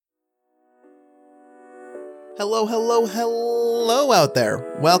Hello, hello, hello out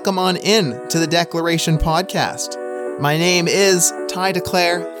there. Welcome on in to the Declaration Podcast. My name is Ty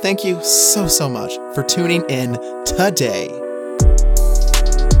Declare. Thank you so much for tuning in today.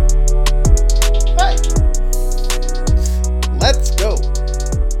 Hey! Let's go.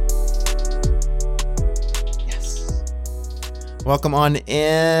 Yes. Welcome on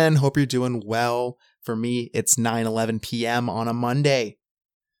in. Hope you're doing well. For me, it's 9:11 p.m. on a Monday.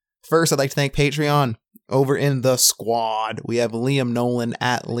 First, I'd like to thank Patreon. Over in the squad, we have Liam Nolan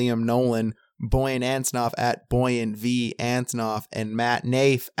at Liam Nolan, Boyan Antonoff at Boyan V. Antonoff, and Matt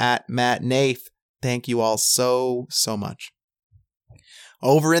Nath at Matt Nath. Thank you all so much.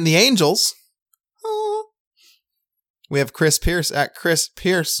 Over in the Angels, we have Chris Pierce at Chris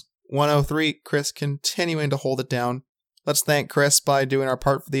Pierce 103. Chris continuing to hold it down. Let's thank Chris by doing our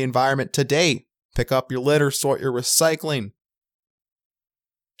part for the environment today. Pick up your litter, sort your recycling.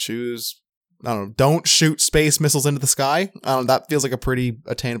 Don't shoot space missiles into the sky. That feels like a pretty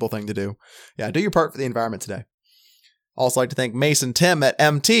attainable thing to do. Yeah, do your part for the environment today. Also like to thank Mason Tim at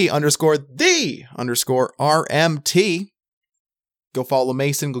MT_the_RMT. Go follow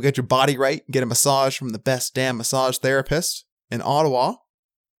Mason, go get your body right, get a massage from the best damn massage therapist in Ottawa.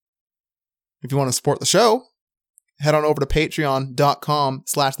 If you want to support the show, head on over to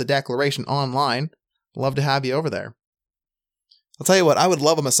patreon.com/thedeclarationonline. Love to have you over there. I'll tell you what, I would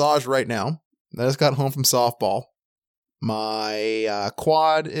love a massage right now. I just got home from softball. My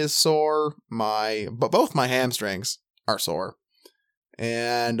quad is sore. But both my hamstrings are sore.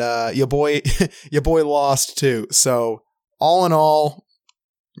 And your boy lost too. So all in all,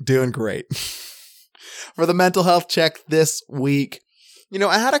 doing great. For the mental health check this week,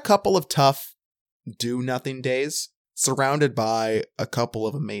 I had a couple of tough do-nothing days, surrounded by a couple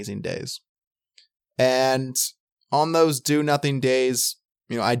of amazing days. And on those do-nothing days,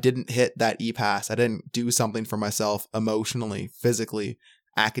 I didn't hit that E-pass. I didn't do something for myself emotionally, physically,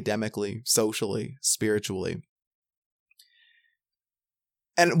 academically, socially, spiritually.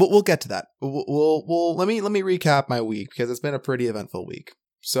 And we'll get to that. Let me recap my week because it's been a pretty eventful week.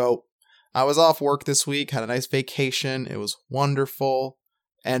 So I was off work this week, had a nice vacation. It was wonderful.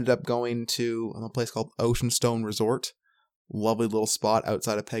 Ended up going to a place called Oceanstone Resort. Lovely little spot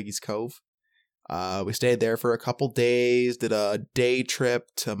outside of Peggy's Cove. We stayed there for a couple days, did a day trip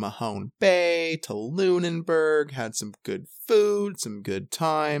to Mahone Bay, to Lunenburg, had some good food, some good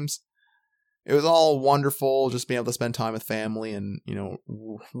times. It was all wonderful, just being able to spend time with family and,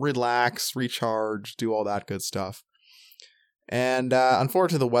 relax, recharge, do all that good stuff. And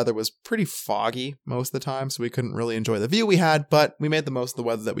unfortunately, the weather was pretty foggy most of the time, so we couldn't really enjoy the view we had, but we made the most of the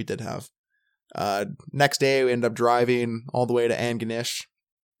weather that we did have. Next day, we ended up driving all the way to Antigonish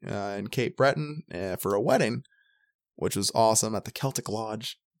in Cape Breton for a wedding, which was awesome at the Celtic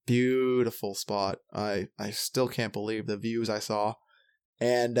Lodge. Beautiful spot. I still can't believe the views I saw.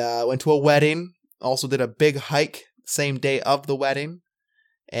 And went to a wedding. Also did a big hike same day of the wedding.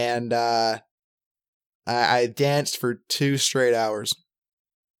 And I danced for 2 straight hours.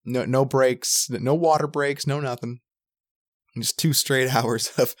 No breaks, no water breaks, no nothing. Just 2 straight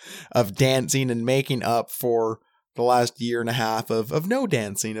hours of dancing and making up for the last year and a half of no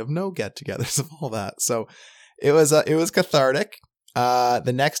dancing, of no get-togethers, of all that. So it was cathartic.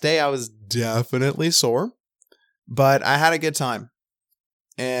 The next day I was definitely sore, but I had a good time.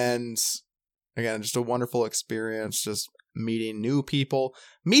 And again, just a wonderful experience, just meeting new people,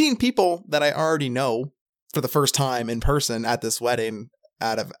 meeting people that I already know for the first time in person at this wedding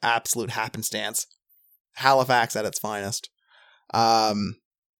out of absolute happenstance. Halifax at its finest.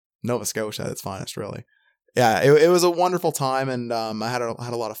 Nova Scotia at its finest, really. Yeah, it was a wonderful time, and I had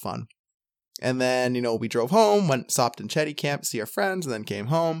a lot of fun. And then, we drove home, stopped in Chetty Camp to see our friends, and then came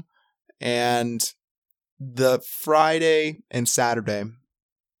home. And the Friday and Saturday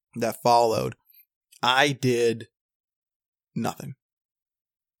that followed, I did nothing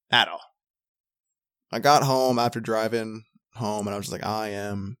at all. I got home after driving home, and I was just like, I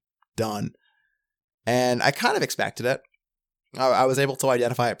am done. And I kind of expected it. I was able to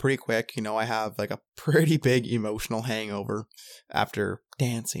identify it pretty quick. I have like a pretty big emotional hangover after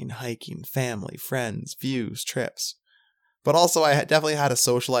dancing, hiking, family, friends, views, trips. But also I definitely had a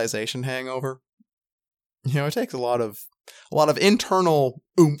socialization hangover. It takes a lot of internal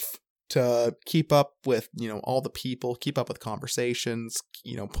oomph to keep up with, all the people, keep up with conversations,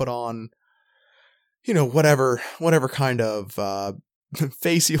 put on, whatever kind of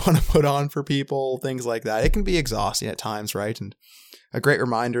face you want to put on for people, things like that. It can be exhausting at times, right? And a great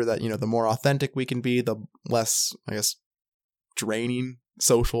reminder that, the more authentic we can be, the less, I guess, draining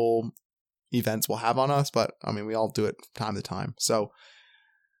social events will have on us. But, we all do it from time to time. So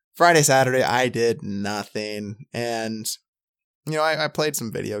Friday, Saturday, I did nothing. And, I played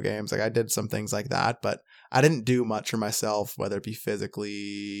some video games. Like I did some things like that, but I didn't do much for myself, whether it be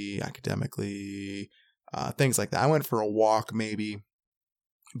physically, academically, things like that. I went for a walk maybe,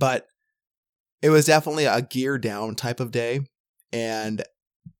 but it was definitely a gear down type of day. And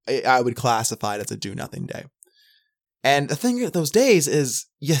I would classify it as a do nothing day. And the thing with those days is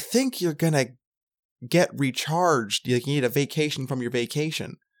you think you're going to get recharged. You need a vacation from your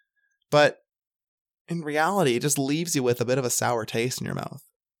vacation. But in reality, it just leaves you with a bit of a sour taste in your mouth.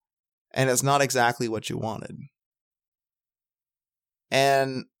 And it's not exactly what you wanted.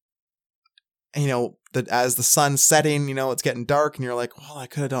 And, as the sun's setting, it's getting dark and you're like, well, I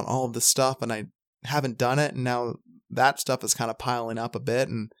could have done all of this stuff and I haven't done it. And now that stuff is kind of piling up a bit.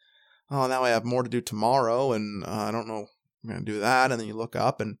 And, now I have more to do tomorrow. And I don't know, I'm going to do that. And then you look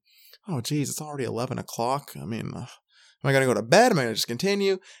up and, oh, geez, it's already 11 o'clock. I mean, am I going to go to bed? Am I going to just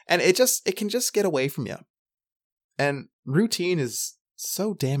continue? And it can just get away from you. And routine is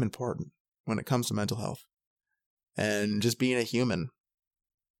so damn important when it comes to mental health and just being a human.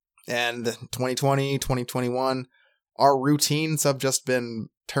 And 2020, 2021, our routines have just been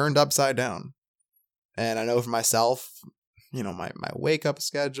turned upside down. And I know for myself, my wake up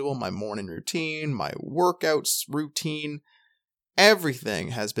schedule, my morning routine, my workouts routine, everything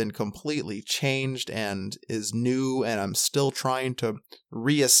has been completely changed and is new, and I'm still trying to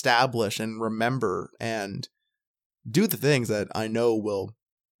reestablish and remember and do the things that I know will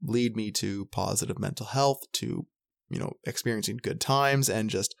lead me to positive mental health, to, experiencing good times and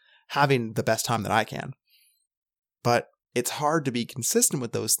just having the best time that I can. But it's hard to be consistent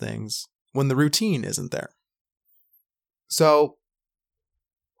with those things when the routine isn't there. So,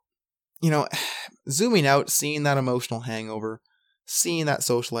 zooming out, seeing that emotional hangover, seeing that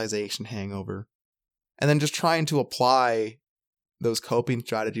socialization hangover, and then just trying to apply those coping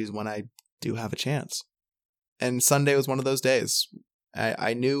strategies when I do have a chance. And Sunday was one of those days.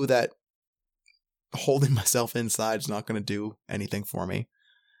 I knew that holding myself inside is not going to do anything for me.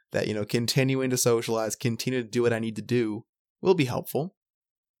 That, continuing to socialize, continue to do what I need to do will be helpful.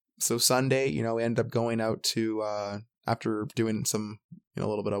 So Sunday, we ended up going out to, after doing some, a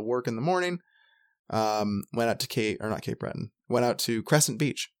little bit of work in the morning, went out to went out to Crescent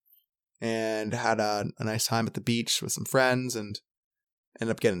Beach and had a nice time at the beach with some friends and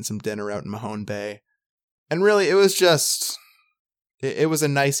ended up getting some dinner out in Mahone Bay. And really, it was just, it was a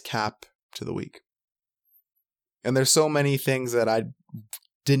nice cap to the week. And there's so many things that I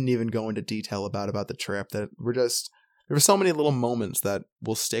didn't even go into detail about the trip that there were so many little moments that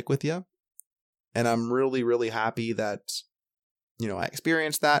will stick with you. And I'm really, really happy that, I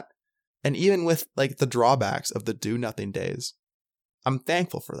experienced that. And even with like the drawbacks of the do nothing days, I'm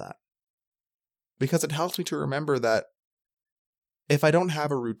thankful for that. Because it helps me to remember that if I don't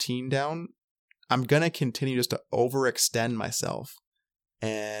have a routine down, I'm going to continue just to overextend myself.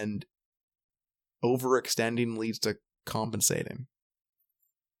 And overextending leads to compensating.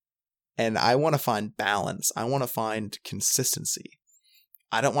 And I want to find balance. I want to find consistency.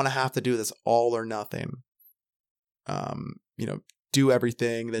 I don't want to have to do this all or nothing. Do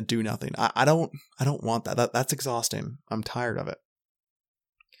everything, then do nothing. I don't want that. That's exhausting. I'm tired of it.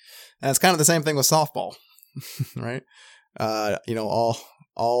 And it's kind of the same thing with softball, right? All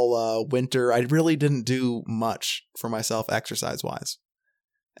winter, I really didn't do much for myself exercise-wise.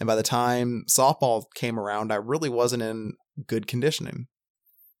 And by the time softball came around, I really wasn't in good conditioning.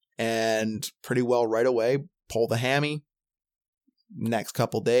 And pretty well right away, pull the hammy. Next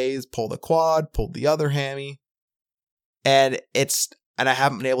couple days, pull the quad, pulled the other hammy. And I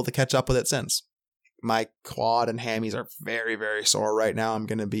haven't been able to catch up with it since. My quad and hammies are very, very sore right now. I'm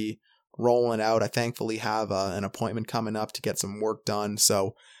going to be rolling out. I thankfully have an appointment coming up to get some work done.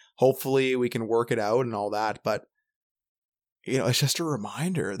 So hopefully we can work it out and all that. But, it's just a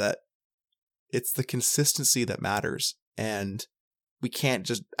reminder that it's the consistency that matters. And we can't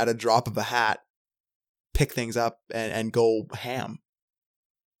just, at a drop of a hat, pick things up and go ham.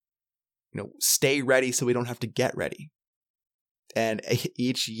 Stay ready so we don't have to get ready. And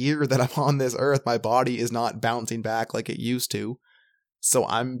each year that I'm on this earth, my body is not bouncing back like it used to. So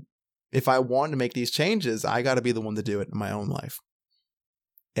if I want to make these changes, I got to be the one to do it in my own life.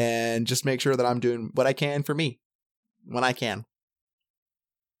 And just make sure that I'm doing what I can for me when I can.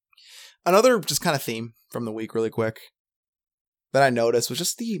 Another just kind of theme from the week really quick that I noticed was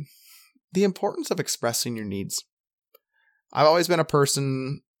just the importance of expressing your needs. I've always been a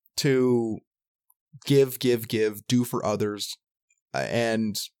person to give, do for others,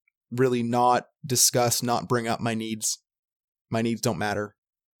 and really not discuss, not bring up my needs. My needs don't matter.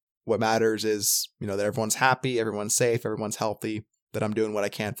 What matters is, that everyone's happy, everyone's safe, everyone's healthy, that I'm doing what I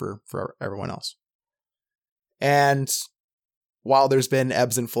can for everyone else. And while there's been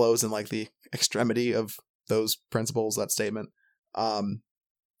ebbs and flows in like the extremity of those principles, that statement,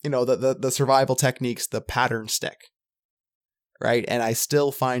 the survival techniques, the pattern stick, right? And I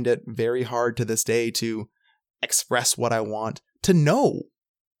still find it very hard to this day to express what I want, to know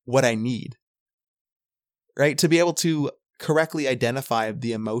what I need, right? To be able to correctly identify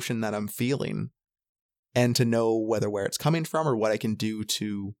the emotion that I'm feeling and to know where it's coming from or what I can do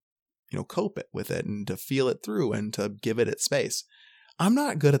to, cope with it and to feel it through and to give it its space. I'm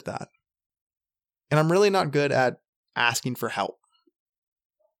not good at that. And I'm really not good at asking for help.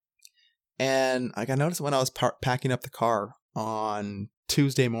 And I noticed when I was packing up the car on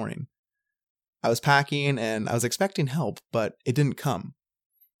Tuesday morning, I was packing and I was expecting help, but it didn't come.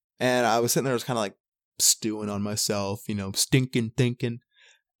 And I was sitting there, I was kind of like stewing on myself, stinking thinking.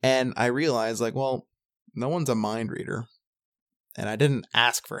 And I realized like, well, no one's a mind reader. And I didn't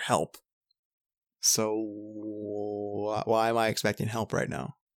ask for help. So why am I expecting help right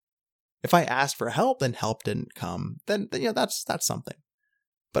now? If I asked for help and help didn't come, then that's something.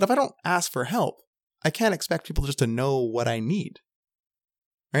 But if I don't ask for help, I can't expect people just to know what I need.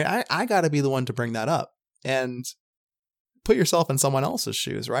 Right? I got to be the one to bring that up. And put yourself in someone else's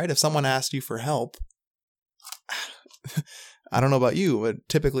shoes, right? If someone asked you for help, I don't know about you, but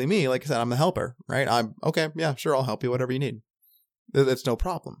typically me, like I said, I'm the helper, right? I'm okay. Yeah, sure. I'll help you, whatever you need. It's no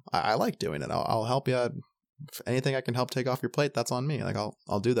problem. I like doing it. I'll help you. If anything I can help take off your plate, that's on me. Like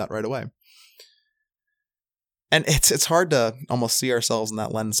I'll do that right away. And it's hard to almost see ourselves in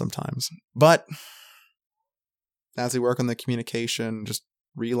that lens sometimes. But as we work on the communication, just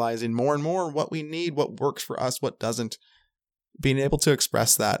realizing more and more what we need, what works for us, what doesn't, being able to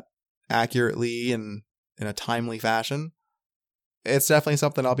express that accurately and in a timely fashion, it's definitely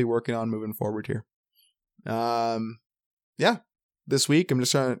something I'll be working on moving forward here. This week I'm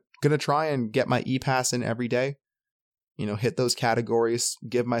just gonna try and get my E-Pass in every day. Hit those categories,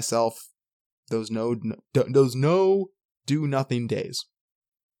 give myself those do nothing days.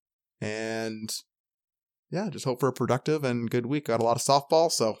 And yeah, just hope for a productive and good week. Got a lot of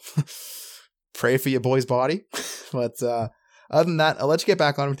softball, so pray for your boy's body. But other than that, I'll let you get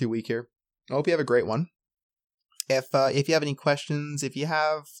back on with your week here. I hope you have a great one. If you have any questions, if you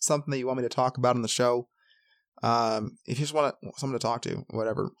have something that you want me to talk about on the show, if you just want someone to talk to,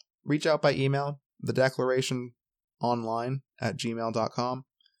 whatever, reach out by email, thedeclarationonline@gmail.com.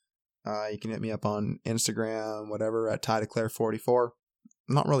 You can hit me up on Instagram, whatever, at TyDeclare44.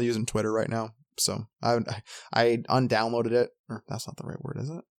 I'm not really using Twitter right now, so I undownloaded it. Or that's not the right word, is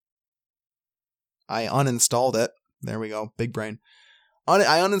it? I uninstalled it. There we go. Big brain.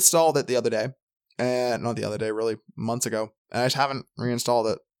 I uninstalled it the other day. And not the other day, really, months ago. And I just haven't reinstalled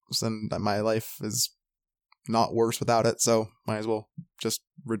it. So then my life is not worse without it. So might as well just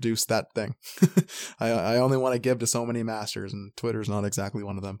reduce that thing. I only want to give to so many masters, and Twitter's not exactly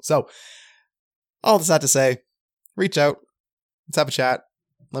one of them. So all this had to say, reach out. Let's have a chat.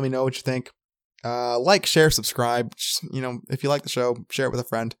 Let me know what you think. Like, share, subscribe. If you like the show, share it with a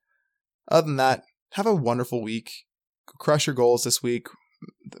friend. Other than that, have a wonderful week. Crush your goals this week.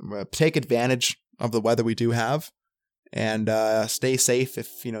 Take advantage of the weather we do have, and stay safe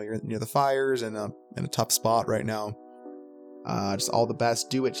if you're near the fires and in a tough spot right now. Just all the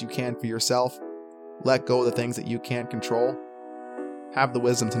best. Do what you can for yourself. Let go of the things that you can't control. Have the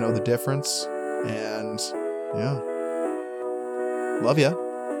wisdom to know the difference. And yeah, love ya.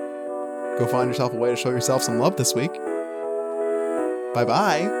 Go find yourself a way to show yourself some love this week. Bye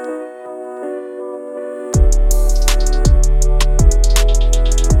bye.